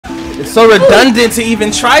It's so redundant to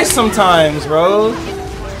even try sometimes, bro.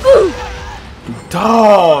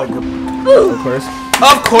 Dog. Of course.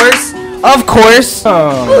 Of course. Of course.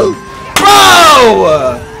 Bro!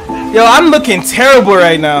 Yo, I'm looking terrible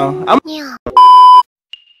right now.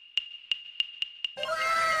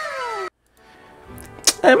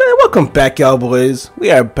 Hey man, welcome back, y'all boys. We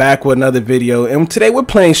are back with another video, and today we're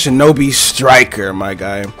playing Shinobi Striker, my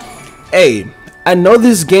guy. Hey, I know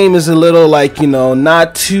this game is a little like, you know,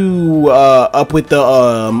 not too up with the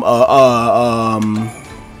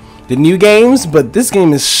new games, but this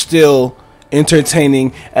game is still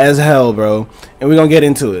entertaining as hell, bro. And we're gonna get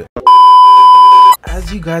into it.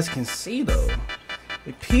 As you guys can see, though,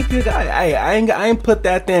 peep your guy. I ain't put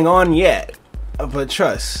that thing on yet, but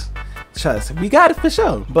trust, we got it for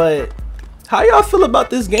sure. But how y'all feel about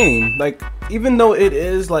this game? Like, even though it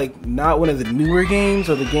is like not one of the newer games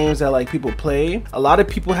or the games that like people play, a lot of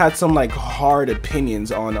people had some like hard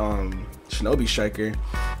opinions on Shinobi Striker.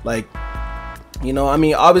 Like, you know, I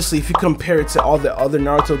mean, obviously if you compare it to all the other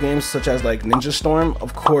Naruto games such as like Ninja Storm,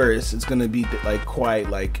 of course it's gonna be like quite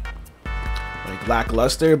like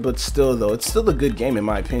lackluster, but still though, it's still a good game in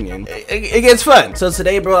my opinion. It gets fun. So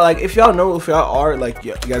today, bro, like if y'all are like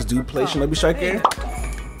you guys do play Shinobi Striker,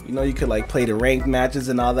 you know, you could like play the ranked matches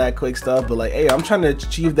and all that quick stuff, but like, hey, I'm trying to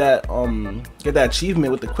achieve that get that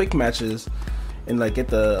achievement with the quick matches and like get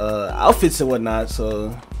the outfits and whatnot.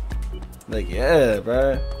 So like, yeah,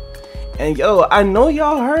 bro. And yo, I know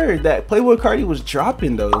y'all heard that Playboy Cardi was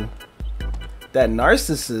dropping though. That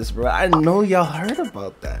Narcissist, bro. I know y'all heard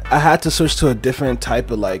about that. I had to switch to a different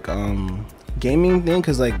type of like gaming thing,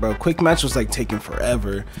 cause like, bro, quick match was like taking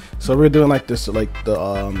forever. So we're doing like this, like the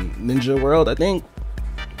Ninja World, I think.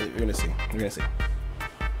 We're gonna see. We're gonna see.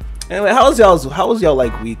 Anyway, how was y'all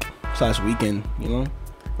like weekend? You know,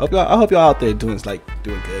 I hope y'all out there doing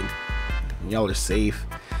good. Y'all are safe,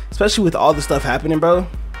 especially with all the stuff happening, bro.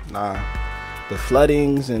 Nah, the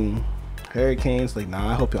floodings and hurricanes, like, nah,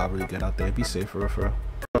 I hope y'all really good out there. Be safe, for real.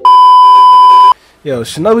 Yo,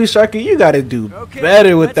 Shinobi Striker, you gotta do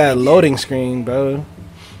better with that loading screen, bro.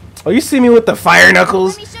 Oh, you see me with the fire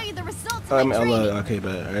knuckles? Let me show you the results of Okay,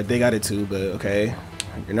 but they got it too, but okay.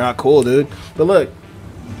 You're not cool, dude. But look,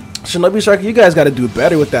 Shinobi Striker, you guys gotta do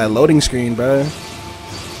better with that loading screen, bro.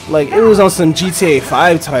 Like, it was on some GTA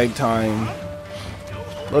 5 type time.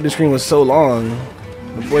 Loading screen was so long.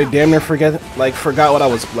 The boy damn near forgot what I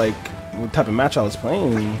was like, what type of match I was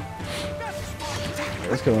playing.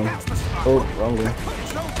 Let's go. Oh, wrong way.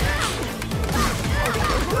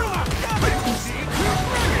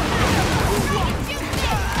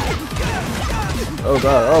 Oh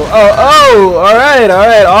god. Oh, alright.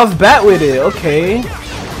 Off bat with it. Okay.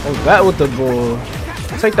 Off bat with the bull.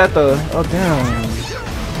 Take that though. Oh damn.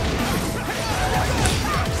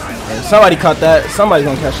 Yeah, somebody caught that. Somebody's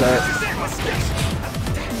gonna catch that.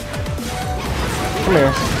 Come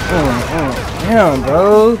here. Damn,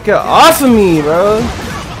 bro. Get off of me, bro.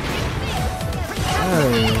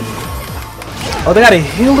 Oh, they got a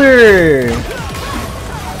healer.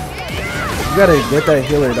 You gotta get that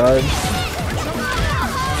healer, dog.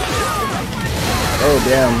 Oh,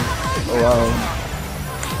 damn. Oh, wow.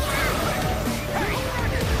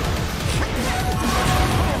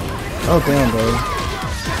 Oh, damn, bro.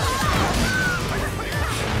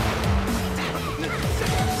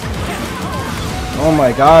 Oh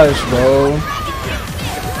my gosh, bro.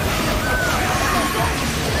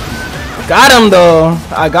 Got him though.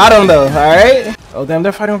 I got him though. Alright. Oh damn,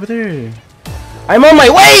 they're fighting over there. I'm on my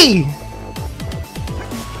way!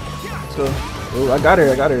 Let's go. Oh, I got her,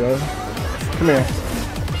 yo. Come here.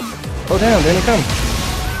 Oh damn, there they come.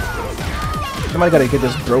 Somebody gotta get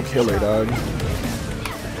this broke healer, dog.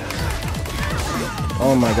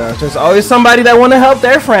 Oh my gosh, there's always somebody that wanna help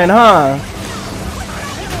their friend, huh?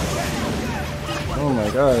 Oh my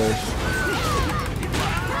gosh.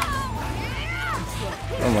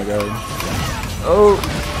 Oh my god. Oh.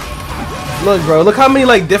 Look, bro. Look how many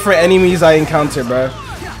like different enemies I encounter, bro.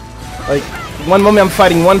 Like, one moment I'm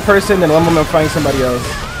fighting one person, then one moment I'm fighting somebody else.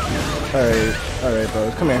 Alright,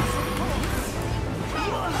 bro. Come here.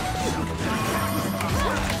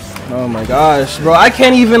 Oh my gosh, bro. I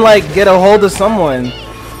can't even like get a hold of someone.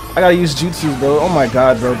 I gotta use jutsu, bro. Oh my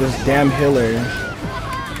god, bro. This damn healer.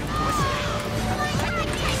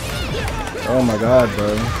 Oh my god,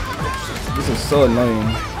 bro. This is so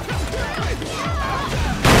annoying.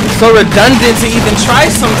 It's so redundant to even try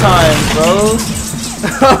sometimes, bro.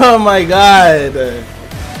 Oh my god.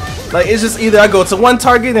 Like, it's just either I go to one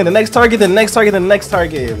target, then the next target, then the next target, then the next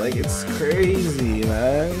target. Like, it's crazy,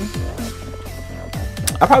 man.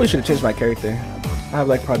 I probably should have changed my character. I have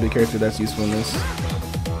like probably a character that's useful in this.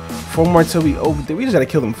 4 more till we we just gotta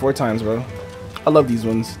kill them 4 times, bro. I love these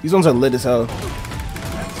ones. These ones are lit as hell.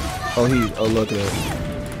 Oh look at it.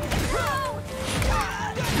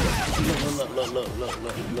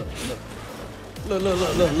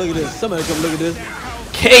 Look at this. Somebody come look at this.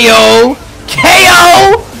 KO!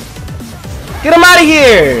 KO! Get him out of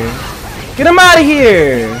here! Get him out of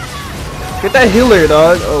here! Get that healer,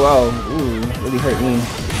 dog. Oh wow. Ooh, really hurt me.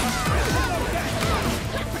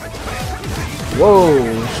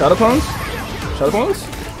 Whoa. Shadow clones? Shadow clones?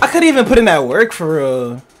 I couldn't even put in that work for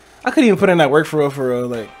real. For real.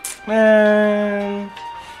 Like, man.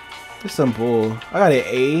 That's some bull. I got an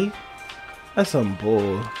A. That's some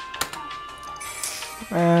bull.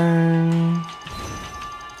 Man.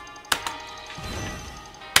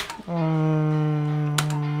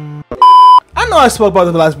 I know I spoke about this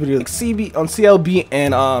in the last video, like CB on CLB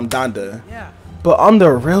and Donda. Yeah. But on the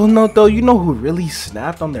real note though, you know who really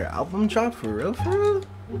snapped on their album drop for real?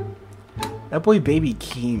 That boy Baby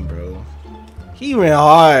Keem, bro. He went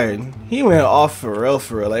hard. He went off for real.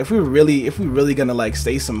 Like if we really gonna like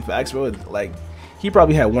say some facts, bro, like he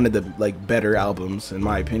probably had one of the like better albums in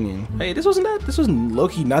my opinion. Hey, this was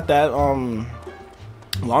low-key not that long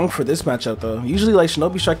for this matchup though. Usually like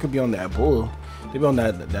Shinobi Striker could be on that bull. They be on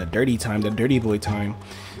that dirty time, that dirty boy time.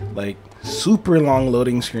 Like super long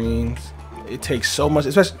loading screens. It takes so much,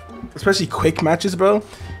 especially quick matches, bro.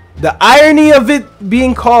 The irony of it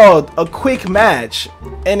being called a quick match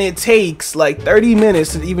and it takes like 30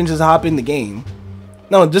 minutes to even just hop in the game.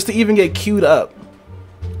 No, just to even get queued up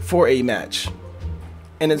for a match.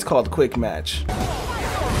 And it's called quick match.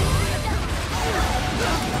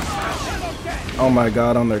 Oh my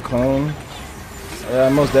god, on their clone. Yeah, I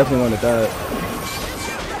most definitely wanted that.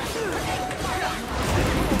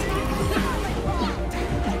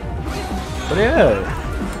 But yeah.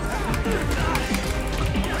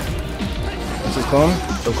 What's his clone?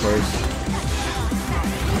 Of course.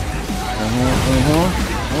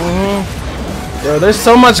 Bro, there's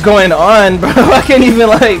so much going on, bro. I can't even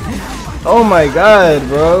like. Oh my god,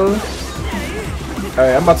 bro.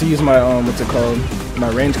 Alright, I'm about to use my what's it called? My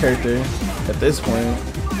range character at this point.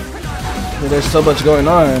 There's so much going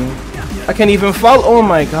on. I can't even follow. Oh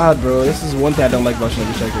my god, bro. This is one thing I don't like about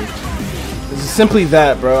Shinobi Striker. This is simply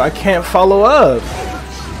that, bro. I can't follow up.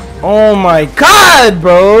 Oh my god,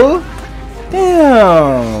 bro.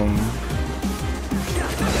 Damn.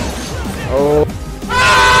 Oh.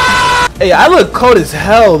 Hey, I look cold as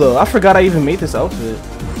hell, though. I forgot I even made this outfit.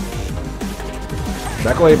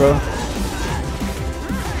 Back away, bro.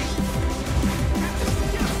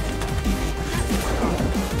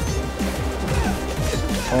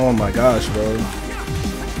 Oh my gosh, bro.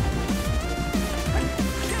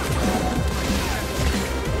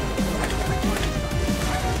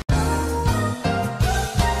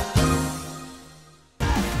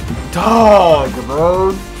 Dog,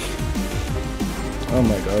 bro. Oh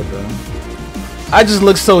my god, bro. I just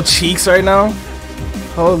look so cheeks right now.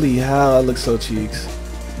 Holy hell, I look so cheeks.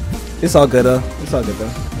 It's all good though. It's all good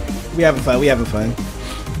though. We having fun. We having fun.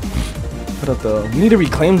 What up though? We need to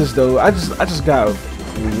reclaim this though. I just got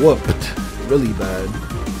whooped really bad.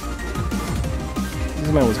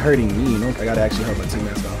 This man was hurting me. You know? I gotta actually help my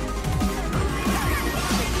teammates out.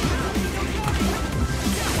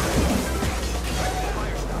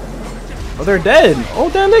 Oh, they're dead. Oh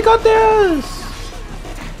damn, they got their ass.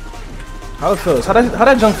 How it feels? How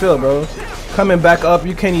that junk feel, bro? Coming back up,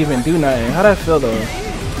 you can't even do nothing. How that feel though?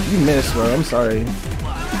 You missed, bro. I'm sorry.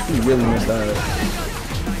 You really missed that.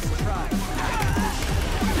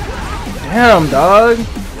 Damn, dog.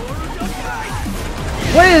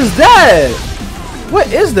 What is that? What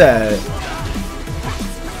is that?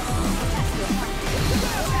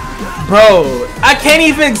 Bro, I can't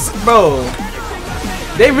even, bro.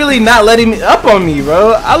 They really not letting me up on me,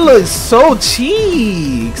 bro. I look so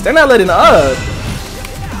cheeks. They're not letting up.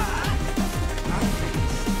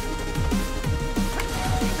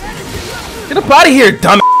 Get up out of here,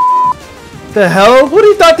 dumb. The hell? Who do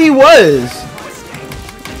you thought he was?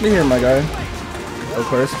 Be here, my guy. Of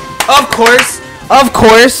course. Of course. Of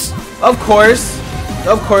course. Of course.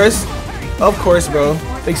 Of course. Of course, bro.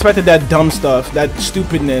 They expected that dumb stuff, that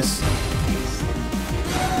stupidness.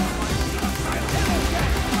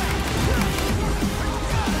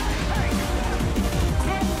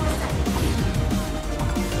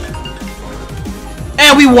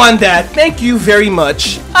 And we won that. Thank you very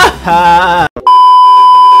much.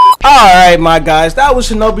 Alright, my guys, that was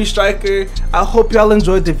Shinobi Striker. I hope y'all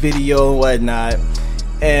enjoyed the video and whatnot.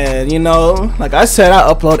 And you know, like I said, I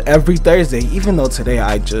upload every Thursday, even though today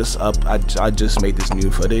I just made this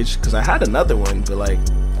new footage because I had another one, but like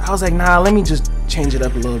I was like, nah, let me just change it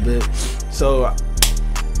up a little bit. So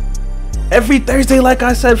every Thursday, like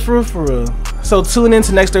I said, for real. So tune in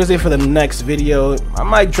to next Thursday for the next video. I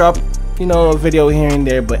might drop, you know, a video here and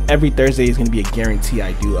there, but every Thursday is gonna be a guarantee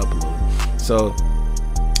I do upload. So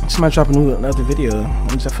just might drop another video.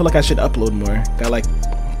 I feel like I should upload more. Got like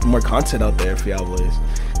more content out there for y'all boys,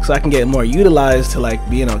 so I can get more utilized to like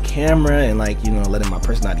being on camera and like, you know, letting my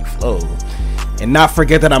personality flow, and not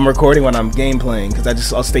forget that I'm recording when I'm game playing,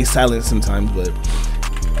 because I'll stay silent sometimes. But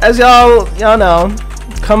as y'all know,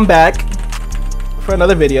 come back for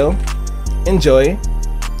another video. Enjoy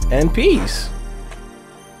and peace.